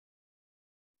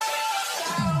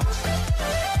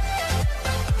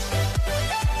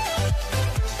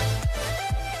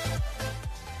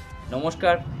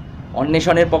নমস্কার,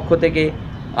 অন্বেষণের পক্ষ থেকে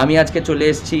আমি আজকে চলে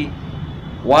এসেছি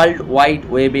ওয়ার্ল্ড ওয়াইড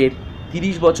ওয়েবের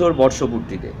 30 বছর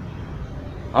বর্ষপূর্তিতে।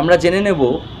 আমরা জেনে নেব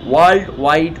ওয়ার্ল্ড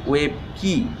ওয়াইড ওয়েব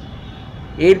কী,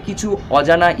 এর কিছু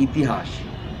অজানা ইতিহাস,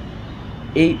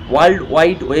 এই ওয়ার্ল্ড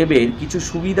ওয়াইড ওয়েবের কিছু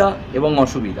সুবিধা এবং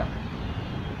অসুবিধা।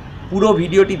 পুরো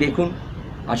ভিডিওটি দেখুন,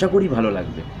 আশা করি ভালো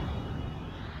লাগবে।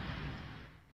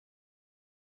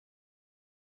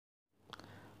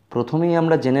 প্রথমেই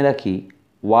আমরা জেনে রাখি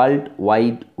ওয়ার্ল্ড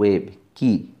ওয়াইড ওয়েব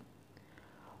কী।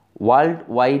 ওয়ার্ল্ড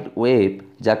ওয়াইড ওয়েব,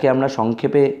 যাকে আমরা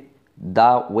সংক্ষেপে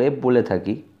দ্য ওয়েব বলে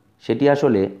থাকি, সেটি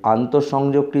আসলে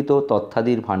আন্তঃসংযোগকৃত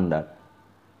তথ্যাদির ভাণ্ডার,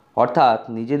 অর্থাৎ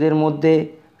নিজেদের মধ্যে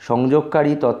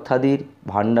সংযোগকারী তথ্যাদির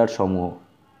ভাণ্ডার সমূহ।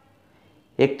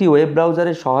 একটি ওয়েব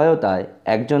ব্রাউজারের সহায়তায়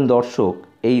একজন দর্শক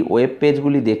এই ওয়েব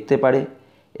পেজগুলি দেখতে পারে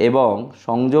এবং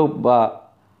সংযোগ বা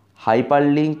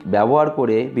হাইপারলিঙ্ক ব্যবহার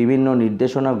করে বিভিন্ন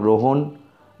নির্দেশনা গ্রহণ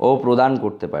ও প্রদান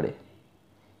করতে পারে।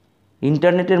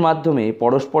 ইন্টারনেটের মাধ্যমে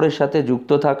পরস্পরের সাথে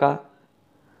যুক্ত থাকা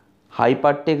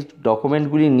হাইপারটেক্সট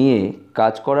ডকুমেন্টগুলি নিয়ে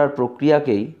কাজ করার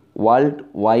প্রক্রিয়াকেই ওয়ার্ল্ড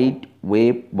ওয়াইড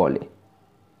ওয়েব বলে।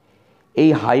 এই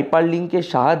হাইপারলিঙ্কের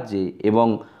সাহায্যে এবং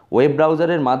ওয়েব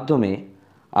ব্রাউজারের মাধ্যমে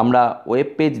আমরা ওয়েব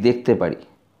পেজ দেখতে পারি,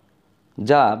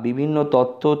 যা বিভিন্ন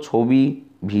তথ্য, ছবি,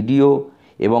 ভিডিও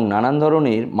এবং নানান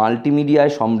ধরনের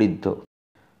মাল্টিমিডিয়ায় সমৃদ্ধ।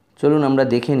 চলুন আমরা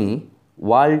দেখে নিই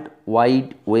ওয়ার্ল্ড ওয়াইড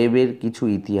ওয়েবের কিছু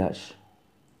ইতিহাস।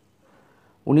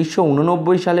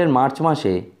 1989 সালের মার্চ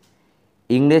মাসে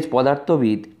ইংরেজ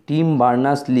পদার্থবিদ টিম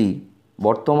বার্নার্স-লি,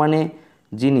 বর্তমানে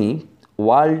যিনি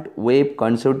ওয়ার্ল্ড ওয়েব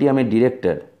কনসোর্টিয়ামের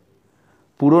ডিরেক্টর,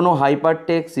 পুরনো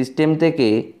হাইপারটেক্সট সিস্টেম থেকে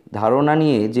ধারণা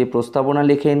নিয়ে যে প্রস্তাবনা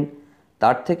লেখেন,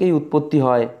 তার থেকেই উৎপত্তি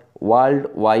হয় ওয়ার্ল্ড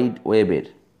ওয়াইড ওয়েবের।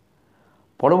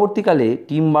 পরবর্তীকালে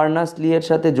টিম বার্নার্স-লি এর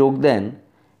সাথে যোগ দেন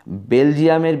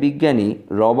বেলজিয়ামের বিজ্ঞানী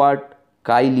রবার্ট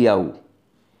কাইলিয়াউ।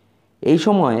 এই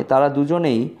সময় তারা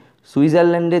দুজনেই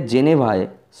সুইজারল্যান্ডের জেনেভায়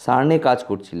সার্নে কাজ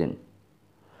করছিলেন।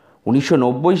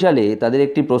 1990 সালে তাদের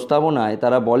একটি প্রস্তাবনায়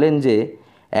তারা বলেন যে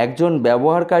একজন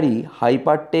ব্যবহারকারী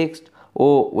হাইপারটেক্সট ও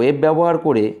ওয়েব ব্যবহার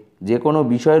করে যে কোনো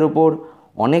বিষয়ের উপর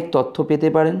অনেক তথ্য পেতে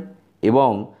পারেন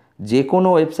এবং যে কোনো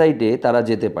ওয়েবসাইটে তারা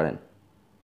যেতে পারেন।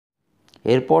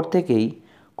 এরপর থেকেই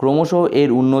ক্রমশ এর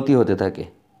উন্নতি হতে থাকে।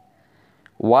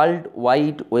 ওয়ার্ল্ড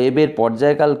ওয়াইড ওয়েবের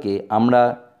পর্যায়কালকে আমরা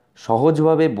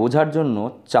সহজভাবে বোঝার জন্য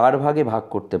 4 ভাগে ভাগ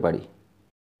করতে পারি।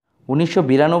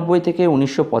 1992 থেকে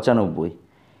 1995,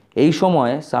 এই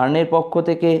সময় সার্নের পক্ষ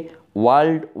থেকে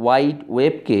ওয়ার্ল্ড ওয়াইড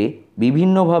ওয়েবকে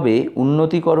বিভিন্নভাবে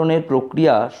উন্নতিকরণের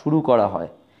প্রক্রিয়া শুরু করা হয়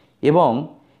এবং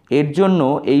এর জন্য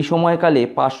এই সময়কালে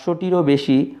 500টিরও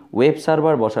বেশি ওয়েব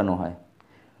সার্ভার বসানো হয়।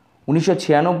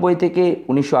 1996 থেকে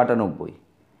 1998,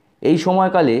 এই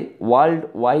সময়কালে ওয়ার্ল্ড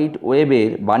ওয়াইড ওয়েবের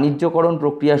বাণিজ্যকরণ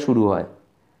প্রক্রিয়া শুরু হয়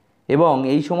এবং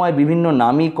এই সময় বিভিন্ন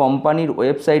নামী কোম্পানির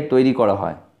ওয়েবসাইট তৈরি করা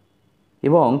হয়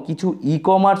এবং কিছু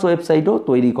ই-কমার্স ওয়েবসাইটও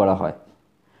তৈরি করা হয়।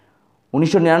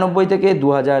 1999 থেকে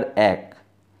 2001,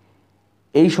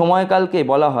 এই সময়কালকে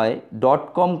বলা হয়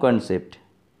 .com কনসেপ্ট।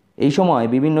 এই সময়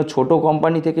বিভিন্ন ছোট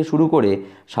কোম্পানি থেকে শুরু করে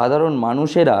সাধারণ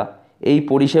মানুষেরা এই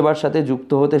পরিষেবার সাথে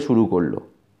যুক্ত হতে শুরু করলো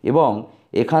এবং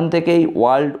এখান থেকেই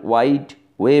ওয়ার্ল্ড ওয়াইড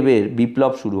ওয়েবের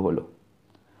বিপ্লব শুরু হলো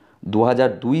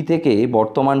 2002 থেকে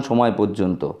বর্তমান সময়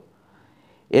পর্যন্ত।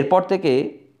 এরপর থেকে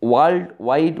ওয়ার্ল্ড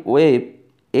ওয়াইড ওয়েব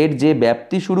এর যে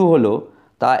ব্যাপ্তি শুরু হলো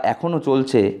তা এখনও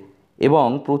চলছে এবং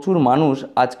প্রচুর মানুষ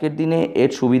আজকের দিনে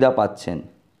এর সুবিধা পাচ্ছেন।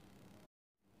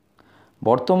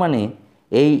 বর্তমানে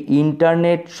এই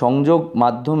ইন্টারনেট সংযোগ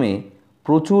মাধ্যমে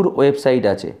প্রচুর ওয়েবসাইট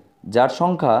আছে, যার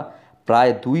সংখ্যা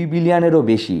প্রায় 2 বিলিয়নেরও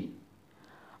বেশি।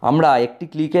 আমরা একটি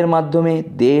ক্লিকের মাধ্যমে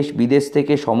দেশ বিদেশ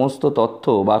থেকে সমস্ত তথ্য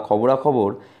বা খবরাখবর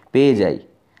পেয়ে যাই।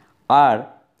 আর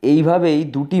এইভাবেই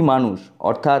দুটি মানুষ,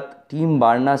 অর্থাৎ টিম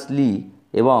বার্নার্স-লি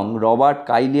এবং রবার্ট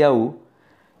কাইলিয়াউ,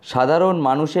 সাধারণ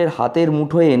মানুষের হাতের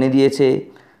মুঠোয় এনে দিয়েছে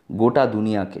গোটা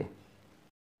দুনিয়াকে।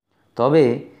 তবে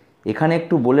এখানে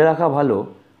একটু বলে রাখা ভালো,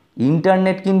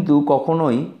 ইন্টারনেট কিন্তু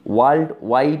কখনোই ওয়ার্ল্ড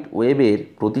ওয়াইড ওয়েবের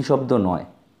প্রতিশব্দ নয়।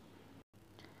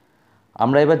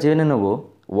 আমরা এবার জেনে নেব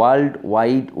ওয়ার্ল্ড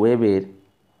ওয়াইড ওয়েবের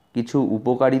কিছু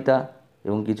উপকারিতা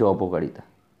এবং কিছু অপকারিতা।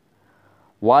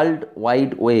 ওয়ার্ল্ড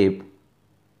ওয়াইড ওয়েব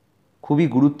খুবই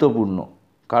গুরুত্বপূর্ণ,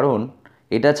 কারণ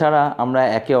এটা ছাড়া আমরা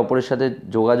একে অপরের সাথে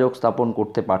যোগাযোগ স্থাপন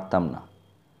করতে পারতাম না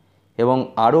এবং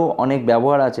আরও অনেক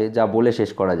ব্যবহার আছে যা বলে শেষ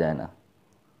করা যায় না।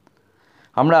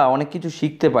 আমরা অনেক কিছু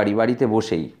শিখতে পারি বাড়িতে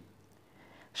বসেই।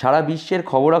 সারা বিশ্বের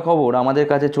খবরাখবর আমাদের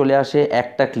কাছে চলে আসে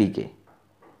একটা ক্লিকে।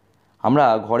 আমরা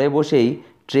ঘরে বসেই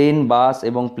ট্রেন, বাস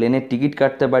এবং প্লেনের টিকিট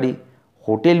কাটতে পারি,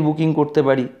 হোটেল বুকিং করতে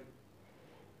পারি।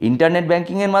 ইন্টারনেট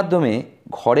ব্যাংকিংয়ের মাধ্যমে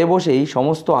ঘরে বসেই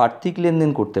সমস্ত আর্থিক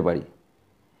লেনদেন করতে পারি,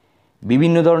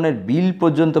 বিভিন্ন ধরনের বিল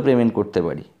পর্যন্ত পেমেন্ট করতে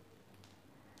পারি।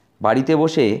 বাড়িতে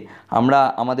বসে আমরা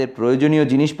আমাদের প্রয়োজনীয়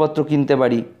জিনিসপত্র কিনতে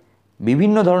পারি,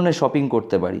 বিভিন্ন ধরনের শপিং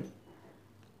করতে পারি।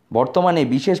 বর্তমানে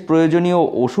বিশেষ প্রয়োজনীয়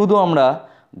ওষুধও আমরা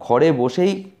ঘরে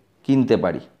বসেই কিনতে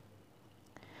পারি।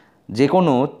 যে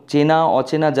কোনো চেনা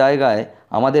অচেনা জায়গায়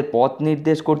আমাদের পথ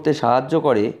নির্দেশ করতে সাহায্য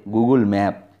করে গুগল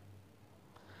ম্যাপ।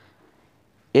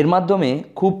 এর মাধ্যমে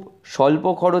খুব স্বল্প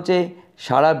খরচে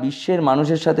সারা বিশ্বের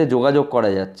মানুষের সাথে যোগাযোগ করা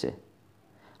যাচ্ছে।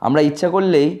 আমরা ইচ্ছা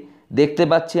করলেই দেখতে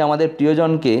পাচ্ছি আমাদের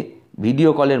প্রিয়জনকে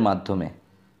ভিডিও কলের মাধ্যমে।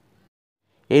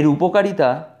 এর উপকারিতা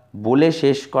বলে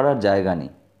শেষ করার জায়গা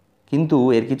নেই, কিন্তু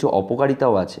এর কিছু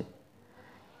অপকারিতাও আছে।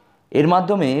 এর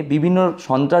মাধ্যমে বিভিন্ন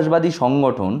সন্ত্রাসবাদী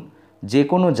সংগঠন যে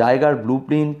কোনো জায়গার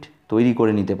ব্লুপ্রিন্ট তৈরি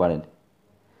করে নিতে পারেন।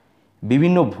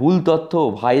 বিভিন্ন ভুল তথ্য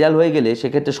ভাইরাল হয়ে গেলে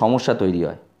সেক্ষেত্রে সমস্যা তৈরি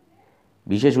হয়।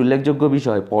 বিশেষ উল্লেখযোগ্য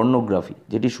বিষয় পর্নোগ্রাফি,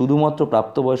 যেটি শুধুমাত্র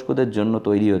প্রাপ্তবয়স্কদের জন্য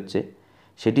তৈরি হচ্ছে,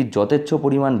 সেটির যথেচ্ছ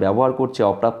পরিমাণ ব্যবহার করছে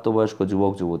অপ্রাপ্তবয়স্ক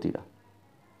যুবক যুবতীরা।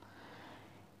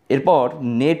 এরপর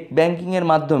নেট ব্যাংকিংয়ের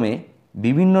মাধ্যমে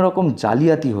বিভিন্ন রকম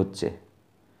জালিয়াতি হচ্ছে।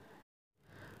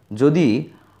 যদি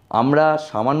আমরা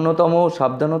সামান্যতম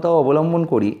সাবধানতা অবলম্বন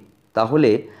করি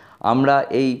তাহলে আমরা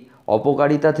এই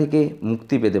অপকারিতা থেকে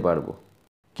মুক্তি পেতে পারবো।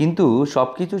 কিন্তু সব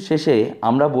কিছু শেষে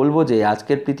আমরা বলবো যে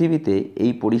আজকের পৃথিবীতে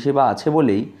এই পরিষেবা আছে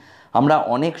বলেই আমরা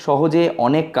অনেক সহজে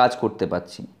অনেক কাজ করতে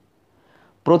পারছি।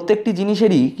 প্রত্যেকটি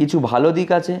জিনিসেরই কিছু ভালো দিক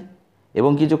আছে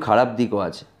এবং কিছু খারাপ দিকও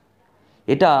আছে।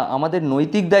 এটা আমাদের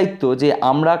নৈতিক দায়িত্ব যে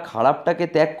আমরা খারাপটাকে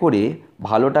ত্যাগ করে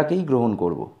ভালোটাকেই গ্রহণ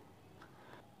করব।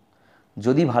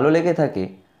 যদি ভালো লেগে থাকে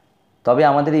তবে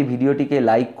আমাদের এই ভিডিওটিকে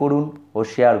লাইক করুন ও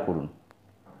শেয়ার করুন।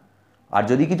 আর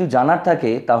যদি কিছু জানার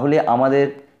থাকে তাহলে আমাদের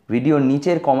ভিডিওর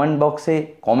নিচের কমেন্ট বক্সে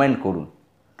কমেন্ট করুন।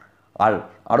 আর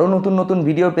আরও নতুন নতুন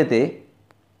ভিডিও পেতে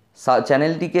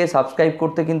চ্যানেলটিকে সাবস্ক্রাইব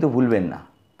করতে কিন্তু ভুলবেন না।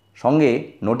 সঙ্গে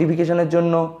নোটিফিকেশনের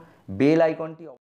জন্য বেল আইকনটি